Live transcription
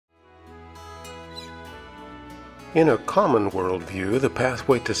In a common worldview, the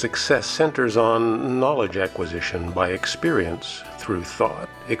pathway to success centers on knowledge acquisition by experience through thought,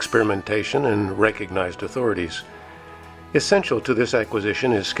 experimentation, and recognized authorities. Essential to this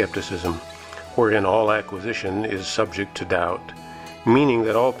acquisition is skepticism, wherein all acquisition is subject to doubt, meaning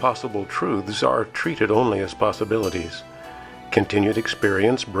that all possible truths are treated only as possibilities. Continued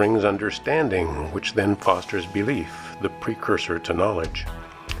experience brings understanding, which then fosters belief, the precursor to knowledge.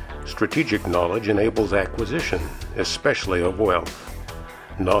 Strategic knowledge enables acquisition, especially of wealth.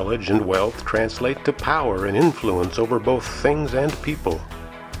 Knowledge and wealth translate to power and influence over both things and people.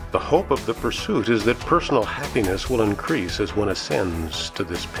 The hope of the pursuit is that personal happiness will increase as one ascends to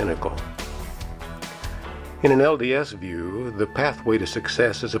this pinnacle. In an LDS view, the pathway to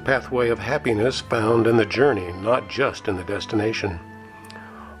success is a pathway of happiness found in the journey, not just in the destination.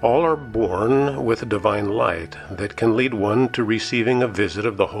 All are born with a divine light that can lead one to receiving a visit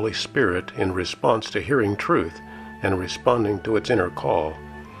of the Holy Spirit in response to hearing truth and responding to its inner call.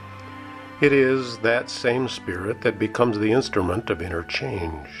 It is that same Spirit that becomes the instrument of inner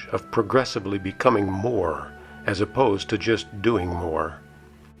change, of progressively becoming more, as opposed to just doing more.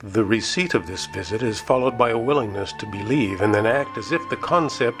 The receipt of this visit is followed by a willingness to believe and then act as if the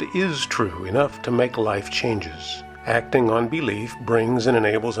concept is true enough to make life changes. Acting on belief brings and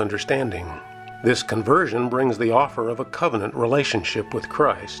enables understanding. This conversion brings the offer of a covenant relationship with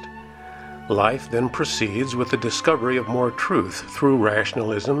Christ. Life then proceeds with the discovery of more truth through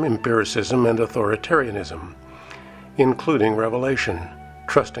rationalism, empiricism, and authoritarianism, including revelation,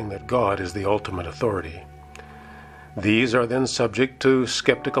 trusting that God is the ultimate authority. These are then subject to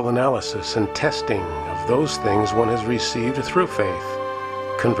skeptical analysis and testing of those things one has received through faith,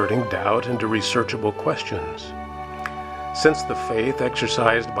 converting doubt into researchable questions. Since the faith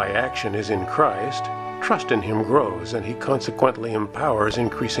exercised by action is in Christ, trust in Him grows, and He consequently empowers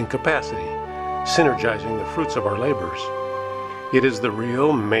increasing capacity, synergizing the fruits of our labors. It is the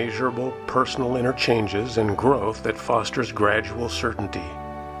real, measurable, personal interchanges and growth that fosters gradual certainty.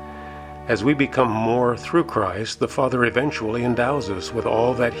 As we become more through Christ, the Father eventually endows us with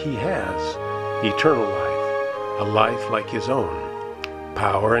all that He has: eternal life, a life like His own,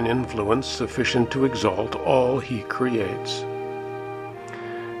 power and influence sufficient to exalt all He creates.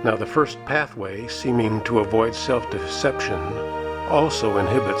 Now, the first pathway, seeming to avoid self-deception, also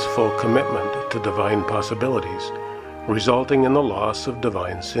inhibits full commitment to divine possibilities, resulting in the loss of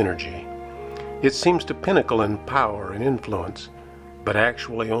divine synergy. It seems to pinnacle in power and influence, but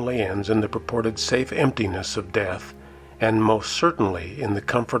actually only ends in the purported safe emptiness of death, and most certainly in the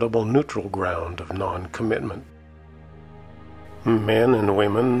comfortable neutral ground of non-commitment. Men and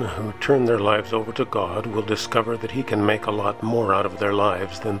women who turn their lives over to God will discover that He can make a lot more out of their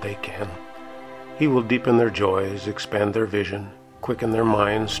lives than they can. He will deepen their joys, expand their vision, quicken their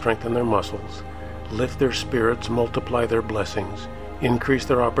minds, strengthen their muscles, lift their spirits, multiply their blessings, increase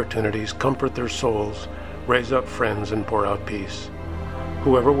their opportunities, comfort their souls, raise up friends, and pour out peace.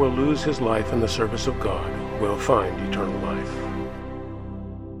 Whoever will lose his life in the service of God will find eternal life.